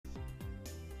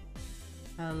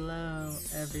Hello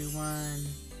everyone,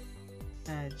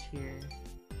 Edge here.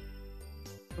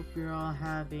 Hope you're all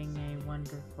having a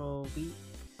wonderful week.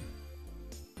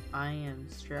 I am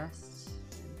stressed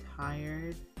and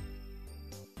tired,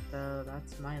 so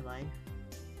that's my life.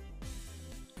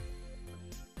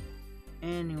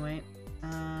 Anyway,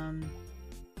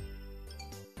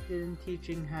 student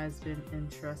teaching has been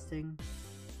interesting.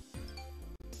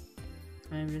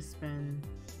 I've just been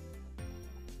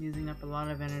using up a lot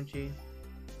of energy.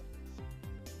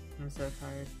 I'm so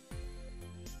tired.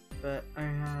 But I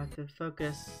have to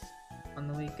focus on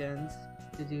the weekends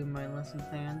to do my lesson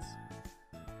plans.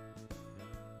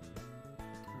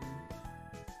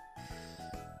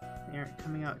 They aren't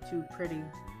coming out too pretty.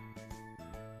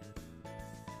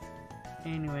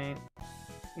 Anyway,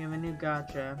 we have a new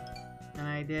gacha, and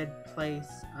I did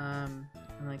place in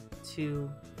like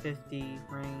 250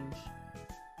 range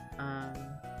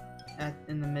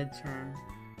in the midterm,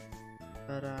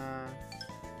 but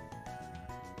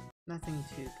nothing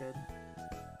too good.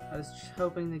 I was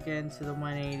hoping to get into the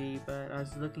 180, but I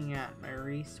was looking at my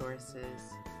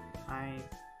resources. I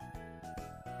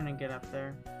couldn't get up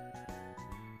there.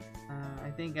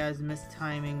 I think I was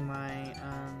mistiming my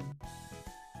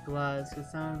gloves, because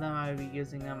some of them I would be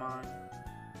using them on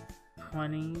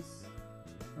 20s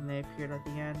when they appeared at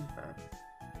the end, but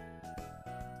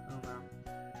oh well.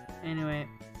 Anyway,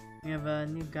 we have a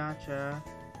new gacha,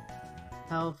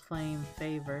 Hellflame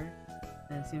Favor,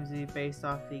 and it seems to be based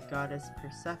off the goddess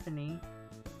Persephone.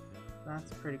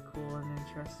 That's pretty cool and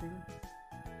interesting.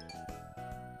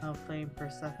 Hellflame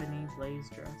Persephone Blaze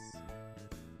Dress.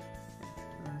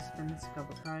 I'm gonna spin this a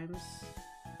couple times.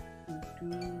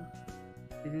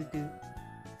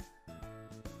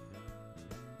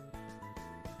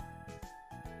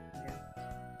 Yeah.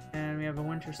 And we have a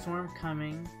winter storm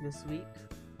coming this week,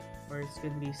 where it's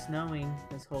going to be snowing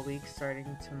this whole week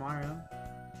starting tomorrow,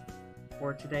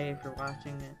 or today if you're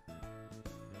watching it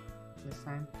this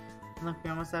time. And look, we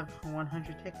almost have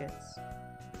 100 tickets.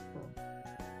 Cool.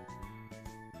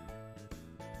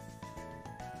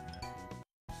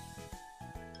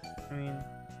 I mean,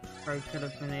 probably could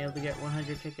have been able to get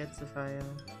 100 tickets if I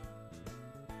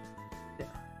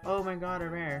oh my god, a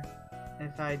rare.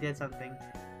 If I did something.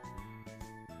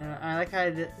 I like how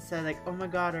I said like, oh my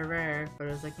god, a rare, but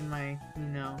it was like in my, you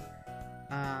know,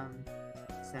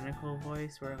 cynical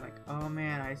voice where I'm like, oh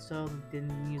man, I still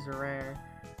didn't use a rare.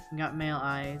 You got male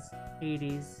eyes,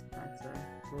 Hades, that's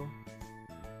cool.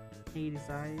 Hades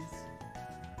eyes.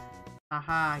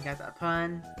 Aha, I got that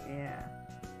pun, yeah.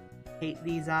 Hate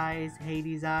these eyes,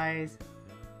 Hades eyes.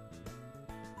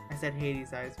 I said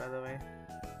Hades eyes, by the way.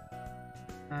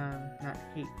 Not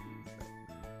hate these,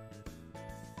 but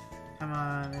come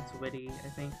on, it's witty, I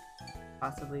think,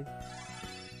 possibly.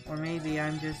 Or maybe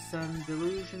I'm just some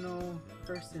delusional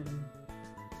person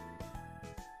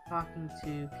talking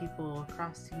to people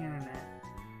across the internet.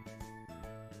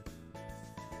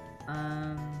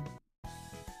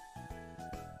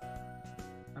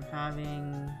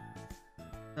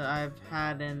 I've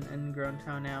had an ingrown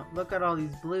toenail. Look at all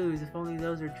these blues, if only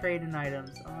those are trading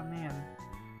items. Oh man.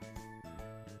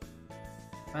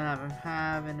 But I'm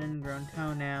having an ingrown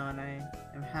toenail, and I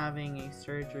am having a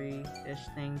surgery-ish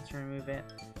thing to remove it.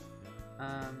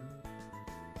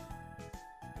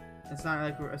 It's not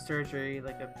like a surgery,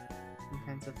 like a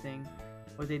intensive thing.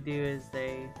 What they do is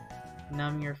they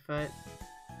numb your foot,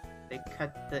 they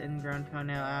cut the ingrown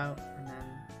toenail out, and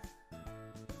then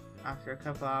after a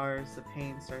couple hours the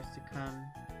pain starts to come.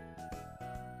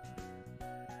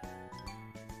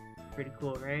 Pretty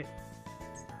cool, right?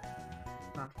 It's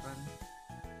not fun.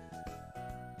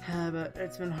 But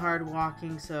it's been hard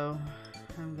walking, so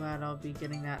I'm glad I'll be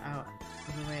getting that out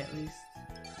of the way at least.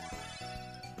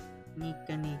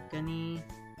 Nika nika ni.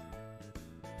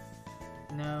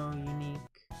 No, unique.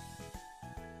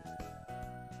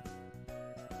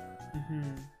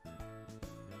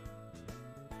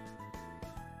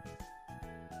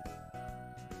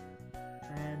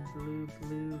 Red, blue,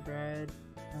 blue, red,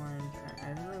 orange.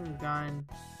 I don't think we've gotten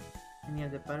any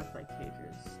of the butterfly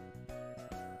cages.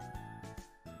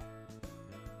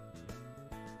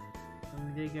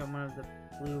 We did get one of the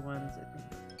blue ones, I think.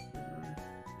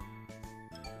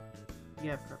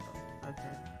 Yeah, purple.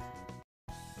 Okay.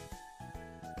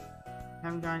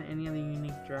 Haven't gotten any of the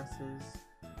unique dresses.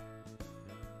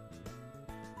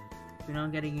 If we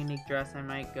don't get a unique dress, I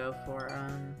might go for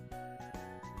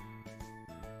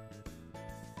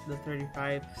the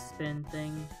 35 spin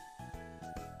thing.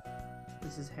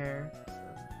 This is hair, so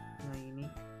no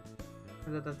unique.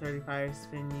 Because at the 35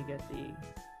 spin, you get the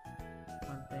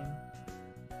one thing.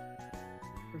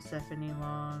 Persephone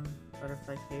long,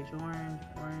 butterfly cage orange,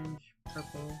 orange,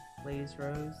 purple blaze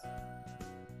rose.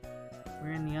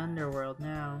 We're in the underworld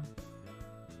now.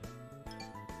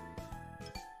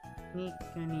 Neat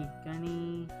gunny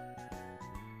gunny.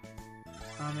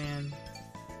 Oh man.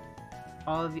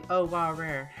 All of you. Oh wow,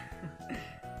 rare.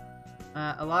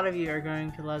 A lot of you are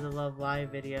going to love the Love Live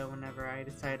video whenever I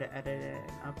decide to edit it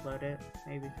and upload it.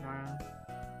 Maybe tomorrow.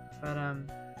 But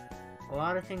a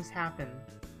lot of things happen.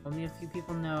 Only a few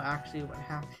people know actually what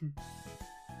happened.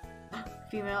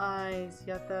 Female eyes,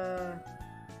 yatta!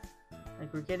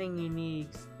 Like, we're getting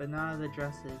uniques, but not of the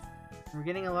dresses. We're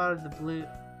getting a lot of the blue.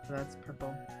 So that's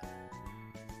purple.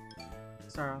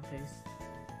 Starro face.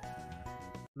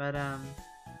 But, okay,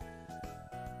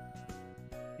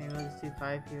 we'll just do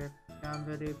 5 here.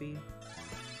 Gamba doobie.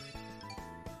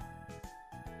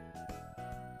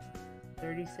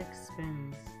 36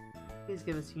 spins. Please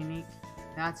give us unique.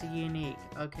 That's a unique.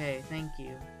 Okay, thank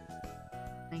you.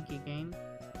 Thank you, game.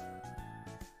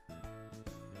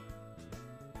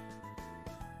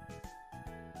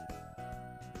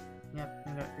 Yep,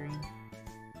 I got green.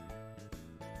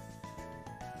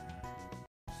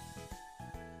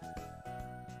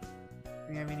 Do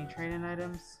we have any trade-in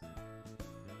items?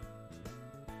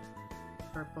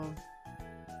 Purple.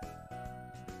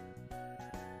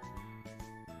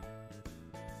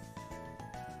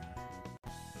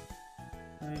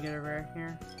 Let me get a rare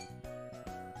here.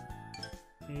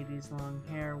 80s long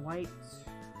hair, white.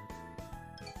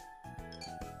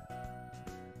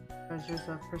 Treasures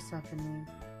of Persephone.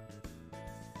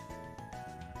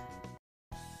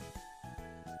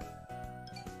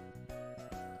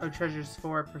 Oh, treasures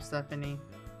for Persephone. I'm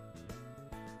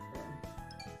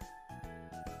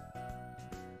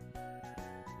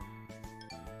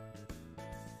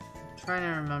trying to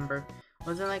remember.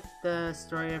 Wasn't like the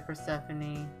story of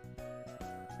Persephone?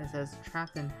 It says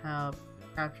trapped in hell,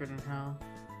 captured in hell.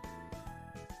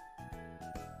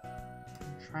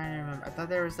 I'm trying to remember. I thought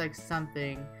there was like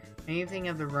something. Anything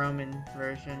of the Roman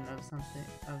version of something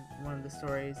of one of the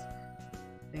stories.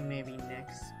 I think maybe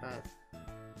Nyx, but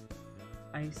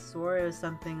I swore it was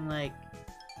something like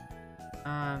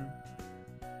I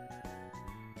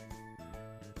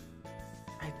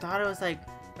thought it was like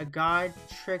a god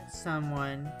tricked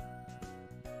someone,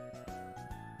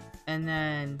 and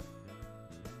then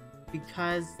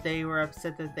because they were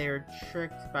upset that they were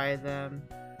tricked by them,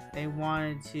 they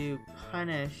wanted to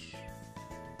punish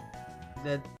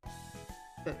the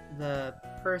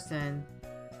person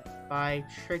by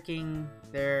tricking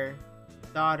their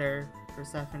daughter,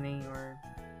 Persephone, or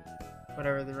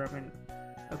whatever the Roman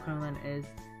equivalent is,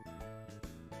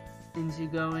 into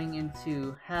going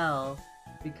into hell,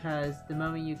 because the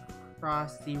moment you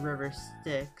cross the river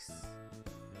Styx,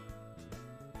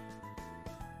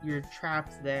 you're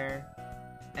trapped there,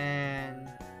 and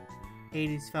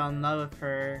Hades fell in love with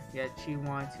her, yet she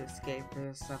wanted to escape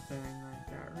or something like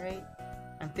that, right?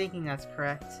 I'm thinking that's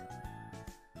correct.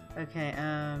 Okay,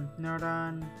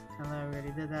 Nordon, hello, we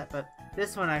already did that, but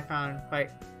this one I found quite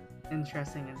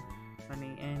interesting and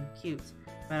funny and cute.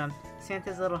 But,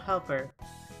 Santa's Little Helper.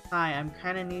 Hi, I'm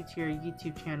kinda new to your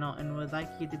YouTube channel and would like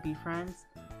you to be friends.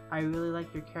 I really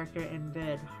like your character and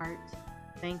vid, heart.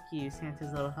 Thank you,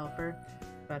 Santa's Little Helper.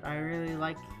 But I really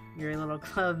like your little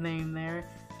club name there.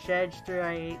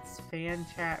 Shedge3i8's fan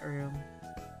chat room.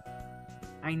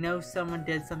 I know someone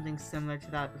did something similar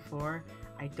to that before.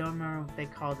 I don't remember what they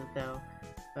called it though.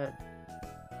 But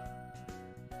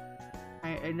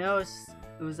I know it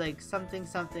was like something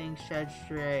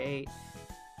Shedge3i8.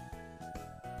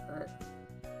 But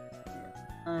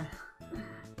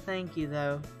thank you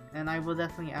though. And I will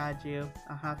definitely add you.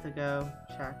 I'll have to go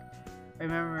check. I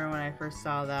remember when I first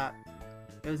saw that,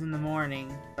 it was in the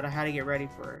morning, but I had to get ready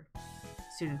for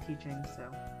student teaching, so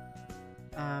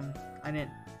I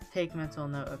didn't take mental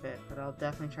note of it, but I'll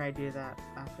definitely try to do that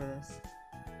after this.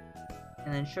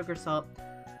 And then Sugar Salt.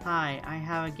 Hi, I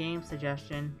have a game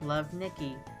suggestion. Love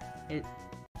Nikki. It's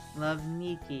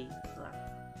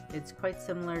quite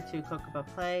similar to Cocoppa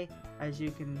Play, as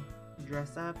you can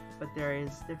dress up, but there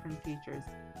is different features.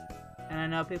 And I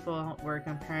know people were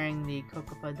comparing the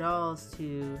Cocoppa dolls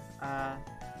to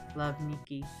Love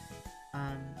Nikki.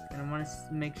 And I want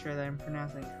to make sure that I'm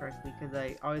pronouncing it correctly, because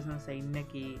I always want to say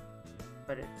Nikki,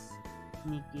 but it's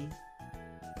Nikki.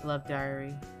 Love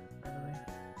Diary, by the way.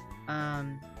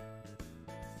 And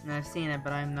I've seen it,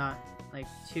 but I'm not like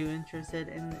too interested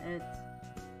in it.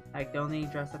 Like, the only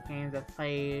dress-up games I've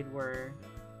played were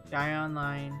Gacha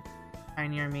Online,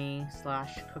 Pioneer Me /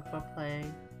 Cocoppa Play,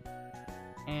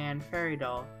 and Fairy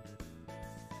Doll.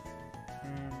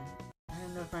 And I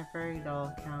don't know if my Fairy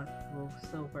Doll account will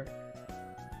still work.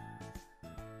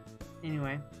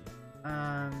 Anyway,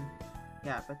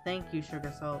 Yeah, but thank you,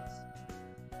 Sugar Salts.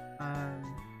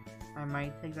 I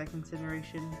might take that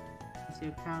consideration into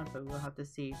account, but we'll have to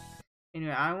see.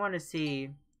 Anyway, I want to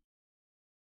see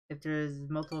if there's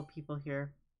multiple people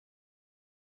here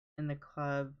in the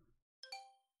club.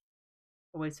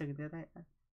 Oh, wait a second, did I?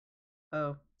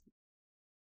 Oh.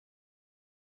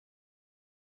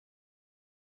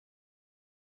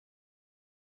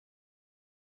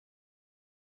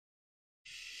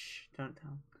 Shh, don't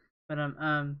tell. But,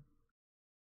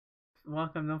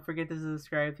 welcome. Don't forget to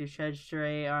subscribe to Shed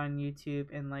Stray on YouTube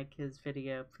and like his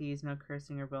video. Please, no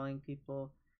cursing or bullying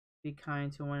people. Be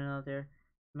kind to one another.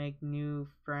 Make new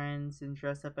friends and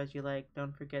dress up as you like.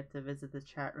 Don't forget to visit the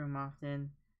chat room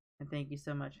often. And thank you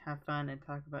so much. Have fun and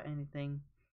talk about anything.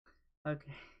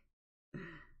 Okay.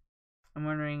 I'm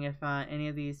wondering if any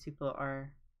of these people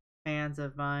are fans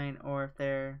of mine or if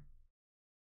they're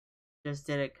just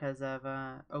did it because of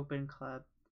Open Club.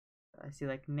 I see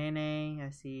like Nene, I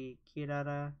see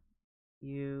Kirara,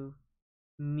 you,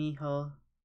 Miho,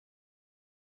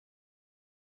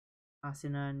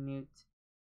 Asuna, Newt,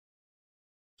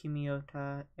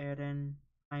 Kimiota, Eren,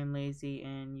 I'm Lazy,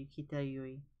 and Yukita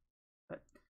Yui. But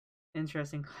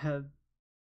interesting club.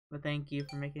 But thank you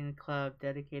for making a club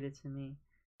dedicated to me.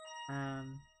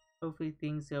 Hopefully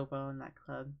things go well in that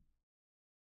club.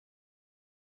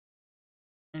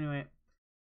 Anyway,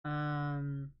 I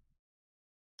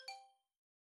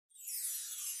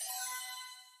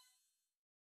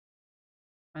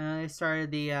know they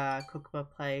started the Cocoppa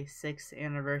Play 6th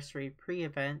anniversary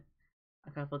pre-event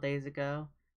a couple days ago.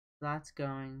 That's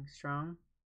going strong.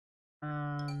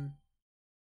 I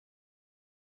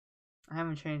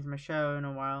haven't changed my show in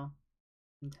a while.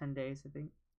 In 10 days, I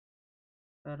think.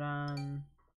 But,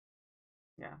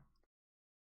 yeah.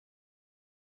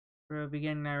 We'll be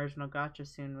getting the original Gacha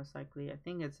soon, most likely. I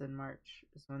think it's in March.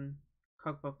 Is when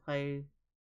Cocoppa Play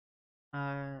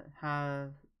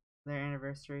have their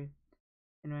anniversary.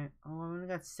 Anyway, oh, we only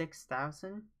got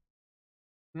 6,000?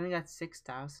 We only got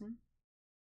 6,000?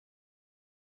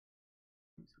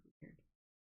 It's weird.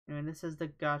 Anyway, this is the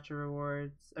Gacha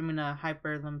rewards. I mean,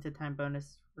 hyper limited time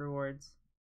bonus rewards.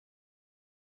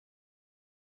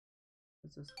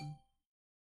 What's this one?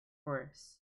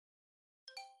 Chorus.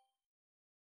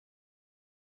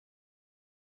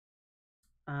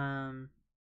 And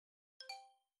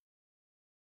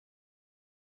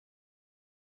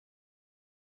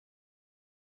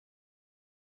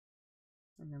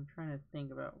I'm trying to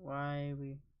think about why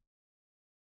we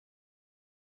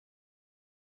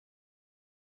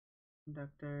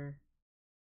conductor.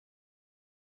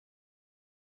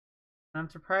 I'm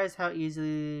surprised how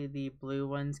easily the blue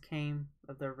ones came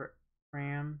of the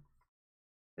RAM.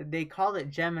 They called it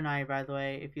Gemini, by the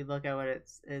way. If you look at what it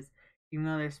is, even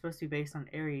though they're supposed to be based on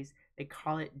Aries, they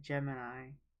call it Gemini.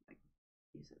 Like,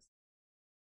 Jesus.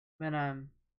 But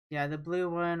yeah, the blue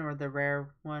one or the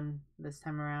rare one this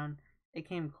time around, it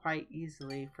came quite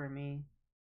easily for me.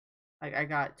 Like I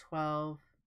got 12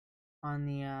 on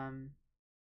the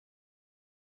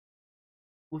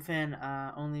within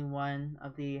only one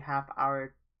of the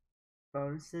half-hour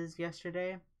bonuses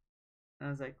yesterday. And I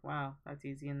was like, wow, that's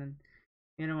easy. And then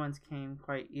the other ones came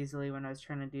quite easily when I was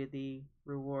trying to do the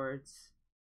rewards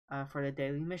for the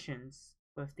daily missions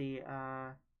with the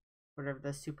whatever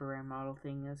the super rare model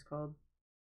thing is called.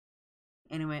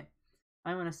 Anyway,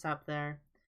 I'm gonna stop there.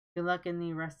 Good luck in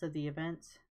the rest of the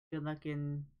event. Good luck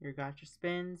in your gacha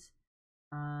spins.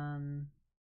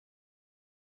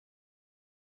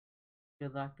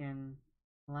 Good luck in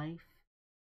life.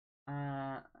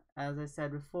 As I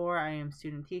said before, I am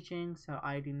student teaching, so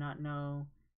I do not know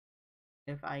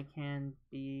if I can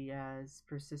be as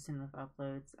persistent with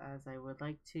uploads as I would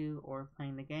like to or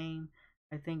playing the game.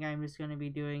 I think I'm just going to be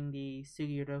doing the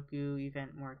Sugiroku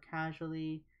event more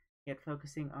casually, yet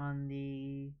focusing on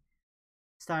the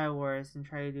Star Wars and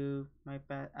try to do my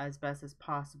best as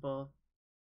possible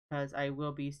because I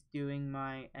will be doing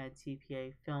my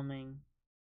TPA filming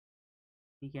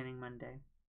beginning Monday.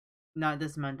 Not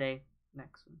this Monday,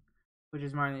 next one, which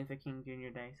is Martin Luther King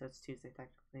Jr. Day, so it's Tuesday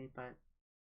technically, but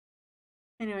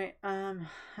anyway,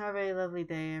 have a lovely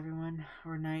day, everyone,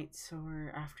 or night,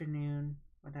 or afternoon,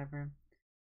 whatever.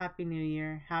 Happy New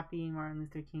Year. Happy Martin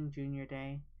Luther King Jr.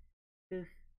 Day. Poof,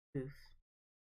 poof.